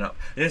lineup.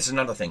 And this is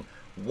another thing.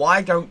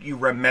 Why don't you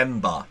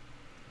remember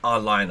our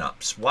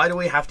lineups? Why do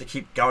we have to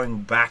keep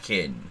going back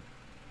in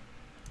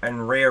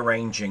and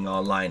rearranging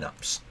our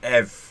lineups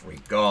every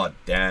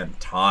goddamn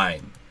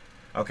time?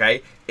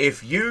 Okay,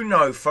 if you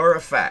know for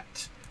a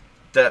fact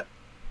that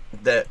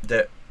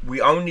we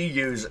only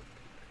use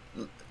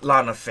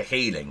Lana for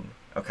healing,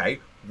 okay,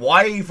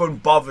 why even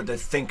bother to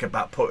think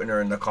about putting her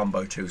in the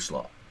combo 2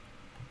 slot?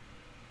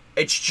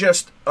 It's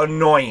just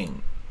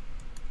annoying.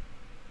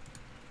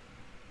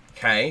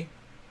 Okay,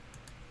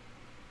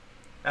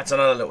 that's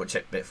another little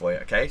tidbit for you.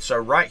 Okay, so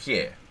right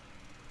here,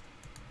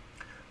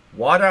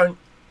 why don't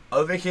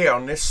over here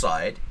on this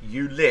side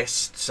you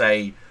list,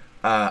 say,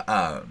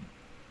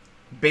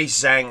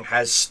 Beast Zhang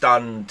has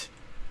stunned,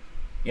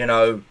 you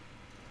know,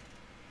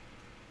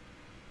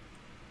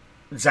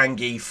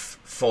 Zangief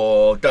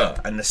for dirt,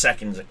 and the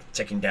seconds are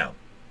ticking down.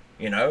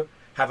 You know,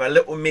 have a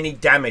little mini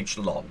damage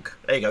log.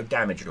 There you go,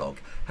 damage log.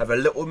 Have a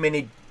little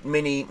mini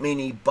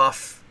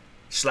buff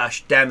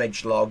 /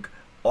 damage log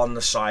on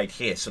the side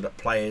here, so that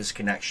players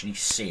can actually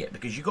see it.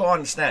 Because you got to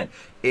understand,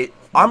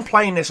 I'm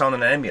playing this on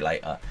an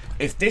emulator.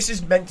 If this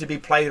is meant to be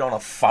played on a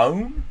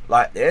phone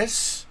like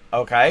this,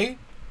 okay?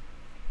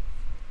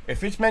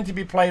 If it's meant to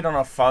be played on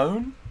a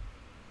phone,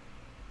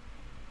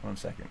 1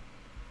 second,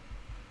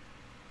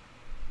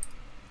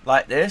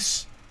 like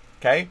this,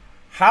 okay?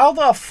 How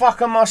the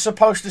fuck am I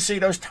supposed to see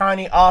those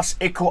tiny ass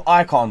equal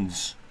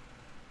icons?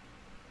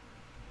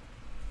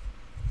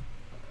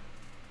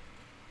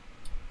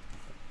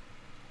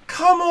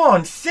 Come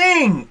on,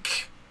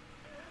 think!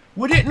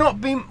 Would it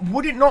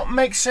not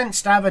make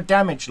sense to have a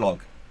damage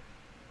log?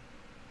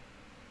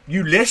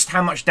 You list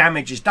how much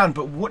damage is done,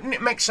 but wouldn't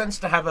it make sense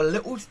to have a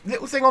little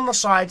thing on the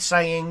side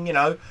saying, you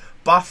know,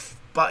 buff,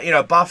 but you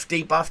know, buff,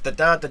 debuff,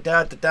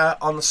 da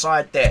on the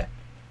side there?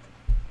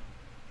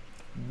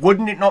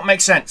 Wouldn't it not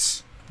make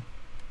sense?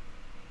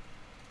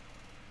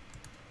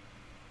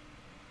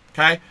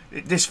 Okay,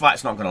 this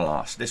fight's not going to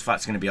last. This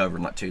fight's going to be over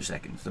in like 2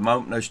 seconds. The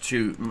moment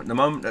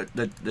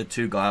that the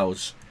two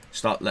guys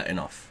start letting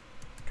off.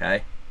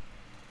 Okay.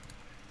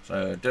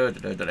 So there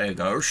you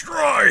go.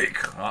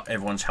 Strike. Oh,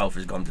 everyone's health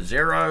has gone to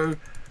 0.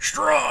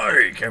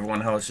 Strike.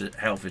 Everyone's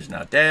health is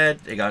now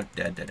dead. There you go.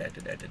 Dead.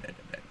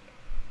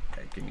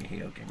 Okay, give me a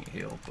heal. Give me a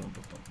heal. Boom,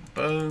 boom, boom,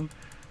 boom,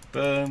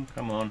 boom.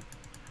 Come on.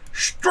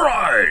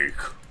 Strike.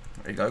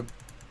 There you go.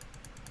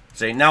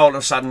 See, now all of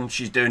a sudden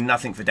she's doing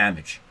nothing for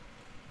damage.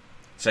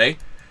 See?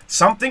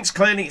 Something's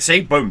clearly...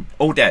 See? Boom.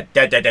 All dead.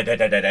 Dead,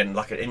 in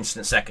like an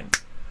instant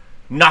second.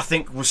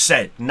 Nothing was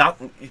said.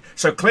 Nothing.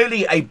 So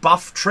clearly a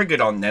buff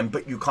triggered on them,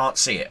 but you can't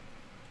see it.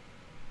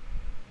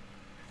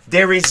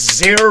 There is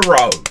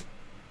 0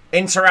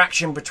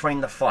 interaction between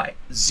the fight.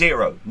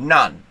 0.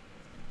 None.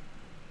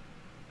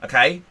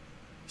 Okay?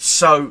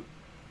 So,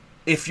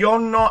 if you're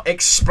not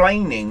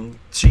explaining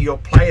to your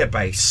player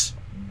base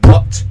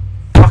what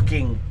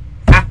fucking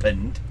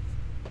happened,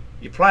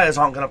 your players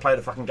aren't going to play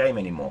the fucking game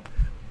anymore.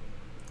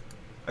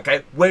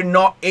 Okay? We're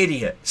not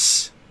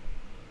idiots.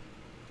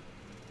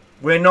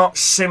 We're not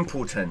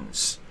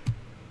simpletons.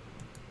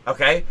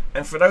 Okay?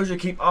 And for those who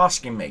keep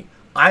asking me,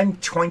 I'm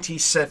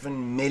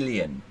 27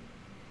 million.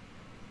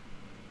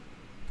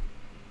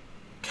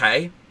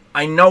 Okay?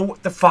 I know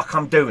what the fuck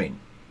I'm doing.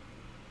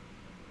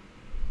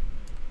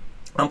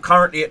 I'm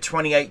currently at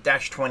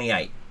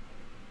 28-28.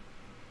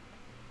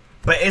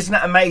 But isn't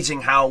it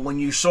amazing how when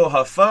you saw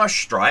her first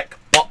strike,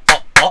 bop,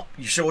 bop, bop,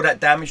 you saw that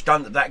damage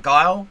done to that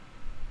guile?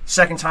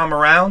 Second time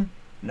around,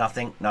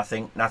 nothing. But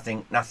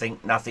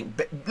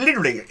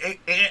literally,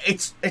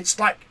 it's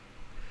like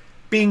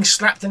being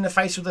slapped in the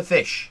face with a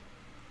fish.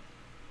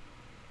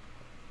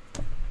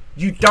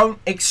 You don't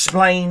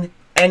explain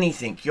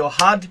anything. Your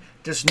HUD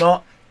does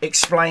not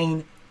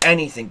explain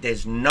anything.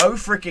 There's no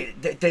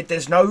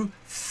there's no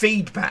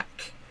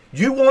feedback.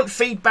 You want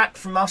feedback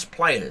from us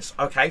players.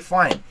 Okay,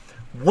 fine.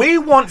 We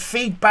want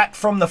feedback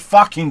from the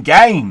fucking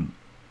game.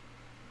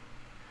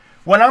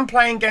 When I'm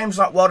playing games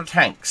like World of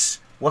Tanks,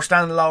 what's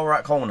down in the lower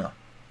right corner?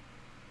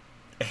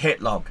 A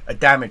hit log, a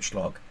damage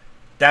log,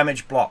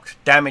 damage blocked,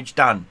 damage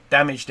done,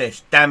 damage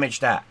this, damage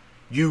that.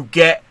 You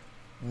get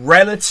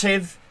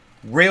relative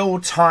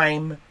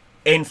real-time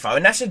info.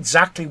 And that's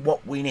exactly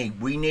what we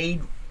need. We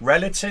need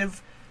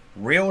relative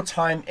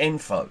real-time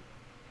info.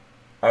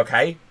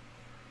 Okay?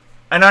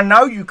 And I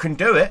know you can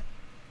do it.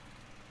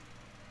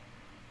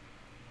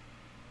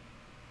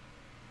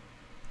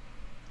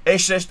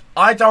 It's just,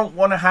 I don't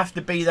want to have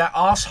to be that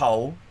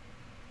asshole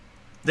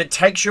that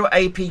takes your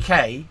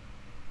APK,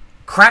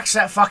 cracks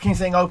that fucking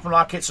thing open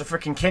like it's a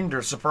freaking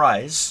Kinder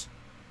Surprise,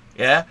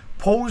 yeah?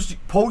 Pull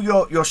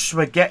your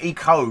spaghetti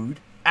code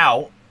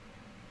out,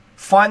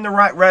 find the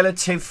right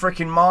relative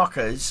freaking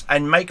markers,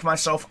 and make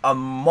myself a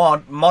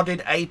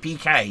modded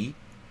APK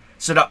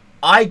so that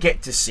I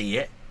get to see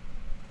it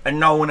and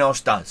no one else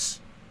does.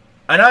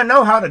 And I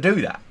know how to do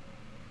that.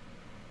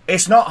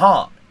 It's not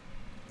hard.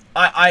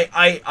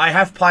 I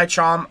have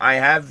PyCharm, I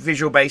have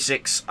Visual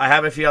Basics, I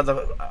have a few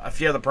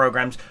other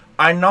programs.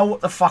 I know what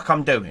the fuck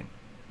I'm doing.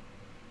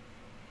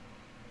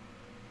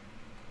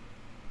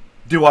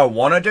 Do I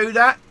want to do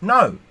that?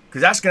 No,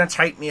 because that's going to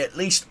take me at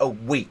least a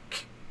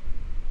week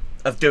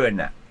of doing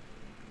that.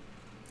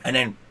 And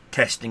then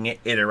testing it,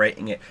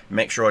 iterating it,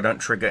 make sure I don't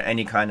trigger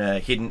any kind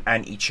of hidden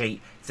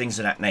anti-cheat, things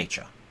of that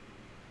nature.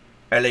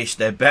 At least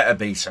there better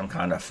be some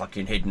kind of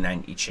fucking hidden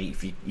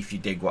anti-cheat if you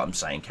dig what I'm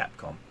saying,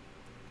 Capcom.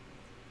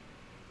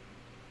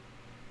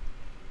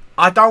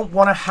 I don't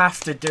want to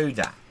have to do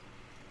that.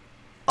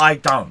 I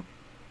don't.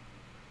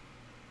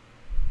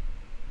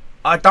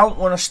 I don't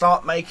want to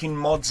start making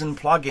mods and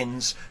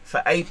plugins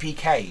for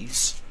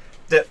APKs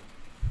that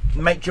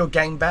make your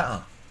game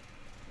better.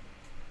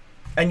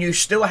 And you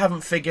still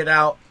haven't figured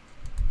out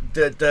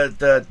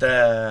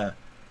the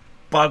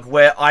bug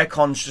where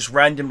icons just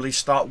randomly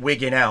start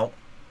wigging out.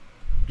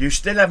 You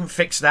still haven't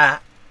fixed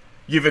that.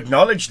 You've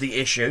acknowledged the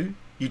issue.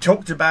 You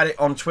talked about it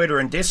on Twitter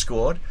and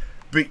Discord.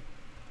 But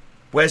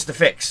where's the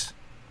fix?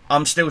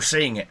 I'm still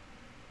seeing it.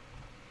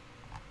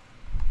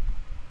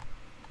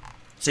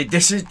 See,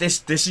 this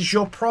is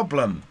your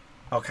problem,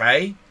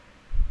 okay?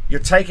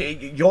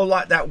 You're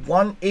like that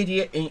one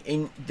idiot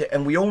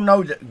and we all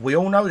know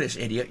this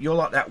idiot. You're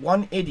like that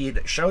one idiot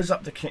that shows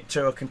up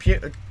to a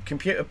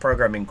computer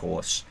programming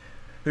course,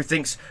 who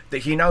thinks that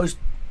he knows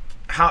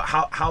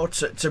how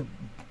to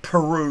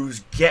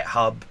peruse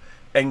GitHub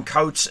and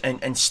codes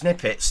and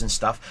snippets and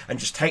stuff, and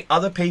just take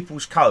other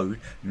people's code,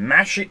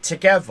 mash it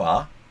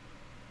together,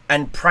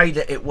 and pray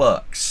that it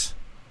works.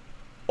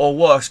 Or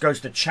worse,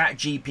 goes to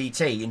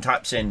ChatGPT and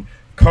types in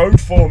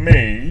code for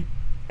me,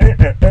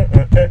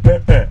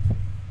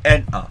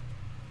 enter,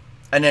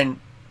 and then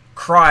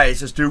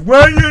cries as to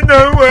why you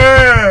no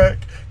work,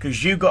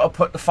 because you got to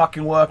put the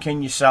fucking work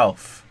in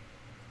yourself.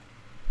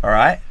 All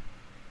right.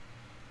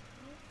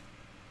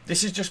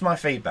 This is just my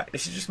feedback.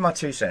 This is just my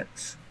 2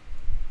 cents.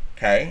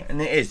 Okay, and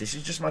this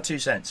is just my 2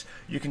 cents.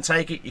 You can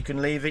take it, you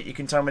can leave it, you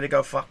can tell me to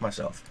go fuck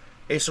myself.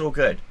 It's all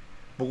good.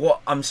 But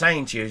what I'm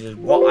saying to you is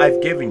what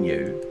I've given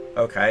you,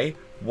 okay?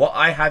 What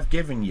I have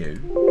given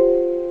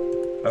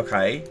you,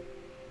 okay,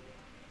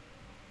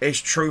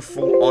 is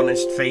truthful,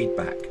 honest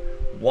feedback.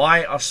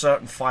 Why are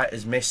certain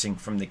fighters missing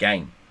from the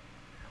game?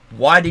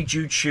 Why did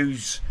you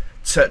choose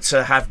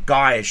to have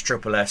Guy as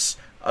Triple S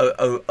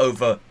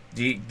over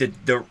the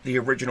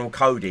original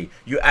Cody?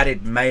 You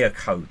added Mayor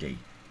Cody.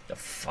 The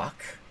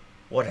fuck?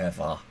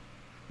 Whatever.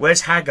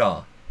 Where's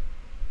Hagar?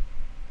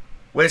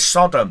 Where's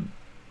Sodom?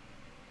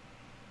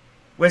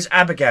 Where's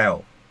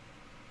Abigail?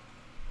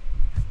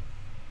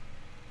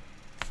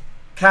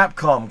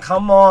 Capcom,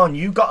 come on.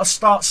 You got to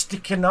start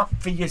sticking up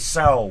for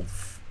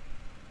yourself.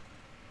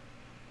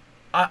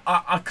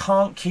 I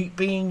can't keep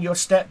being your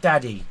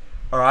stepdaddy.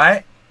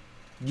 Alright?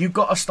 You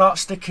got to start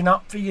sticking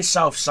up for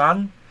yourself,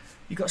 son.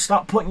 You got to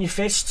start putting your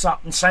fists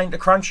up and saying to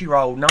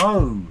Crunchyroll,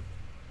 no.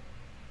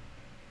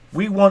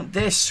 We want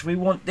this, we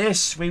want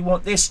this, we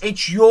want this.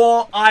 It's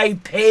your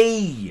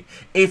IP.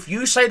 If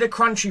you say to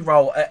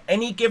Crunchyroll at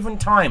any given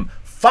time,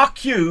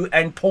 fuck you,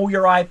 and pull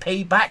your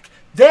IP back,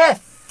 they're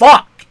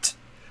fucked.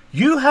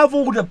 You have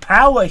all the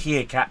power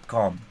here,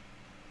 Capcom.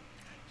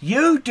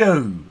 You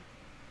do.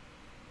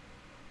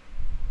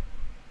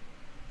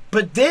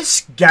 But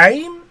this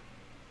game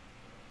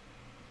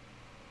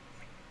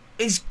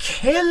is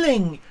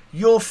killing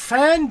your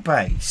fan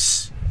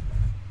base.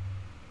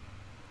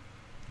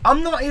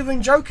 I'm not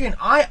even joking.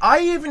 I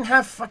even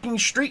have fucking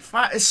Street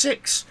Fighter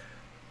 6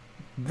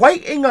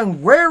 waiting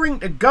and raring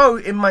to go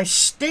in my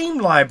Steam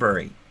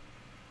library.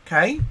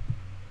 Okay?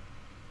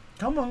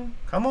 Come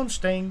on,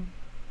 Steam.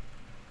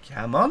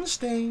 Come on,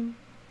 Steam.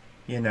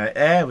 You know,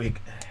 there we go.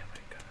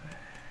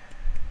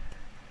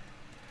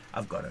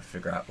 I've got to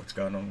figure out what's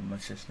going on with my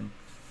system.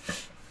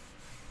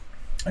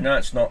 I know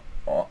it's not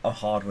a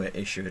hardware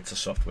issue, it's a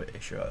software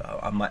issue.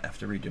 I might have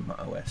to redo my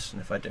OS,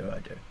 and if I do, I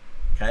do.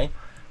 Okay?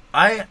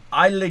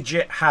 I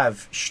legit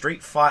have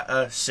Street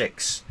Fighter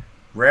 6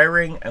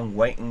 raring and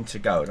waiting to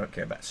go. Don't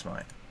care about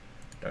Smite.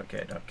 Don't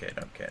care.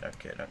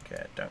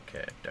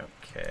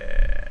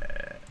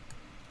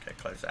 Okay,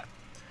 close that.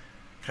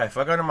 Okay, if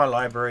I go to my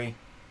library,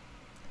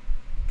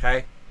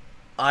 okay,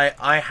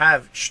 I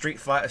have Street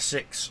Fighter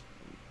 6.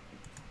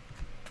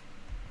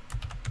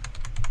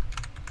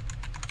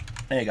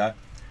 There you go.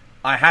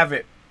 I have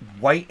it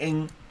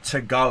waiting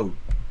to go.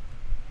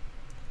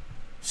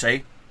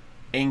 See?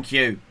 In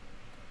queue.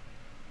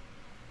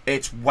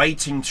 It's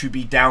waiting to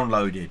be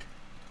downloaded.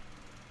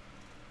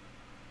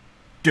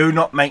 Do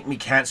not make me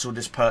cancel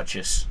this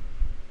purchase.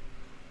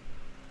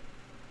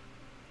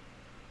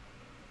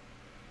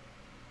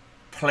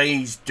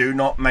 Please do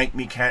not make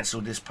me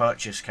cancel this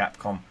purchase,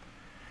 Capcom.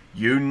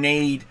 You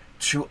need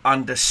to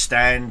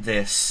understand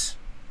this.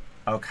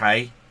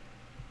 Okay?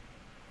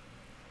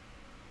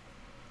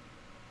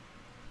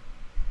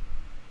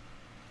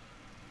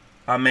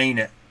 I mean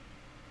it.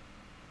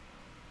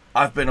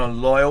 I've been a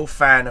loyal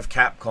fan of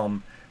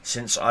Capcom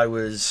since I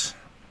was,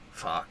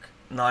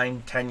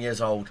 9, 10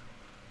 years old.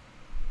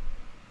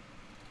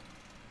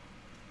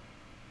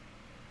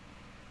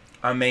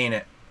 I mean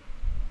it.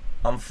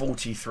 I'm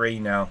 43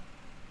 now.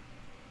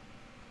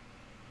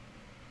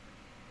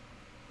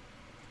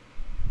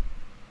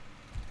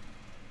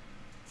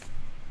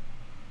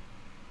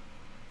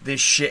 This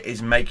shit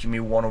is making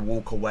me want to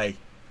walk away.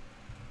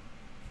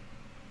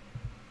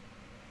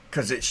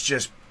 Because it's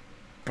just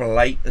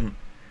blatant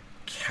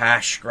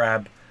cash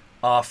grab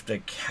after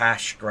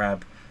cash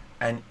grab,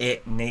 and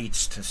it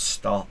needs to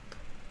stop.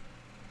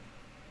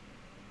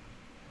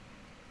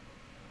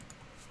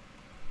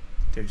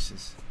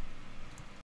 Deuces.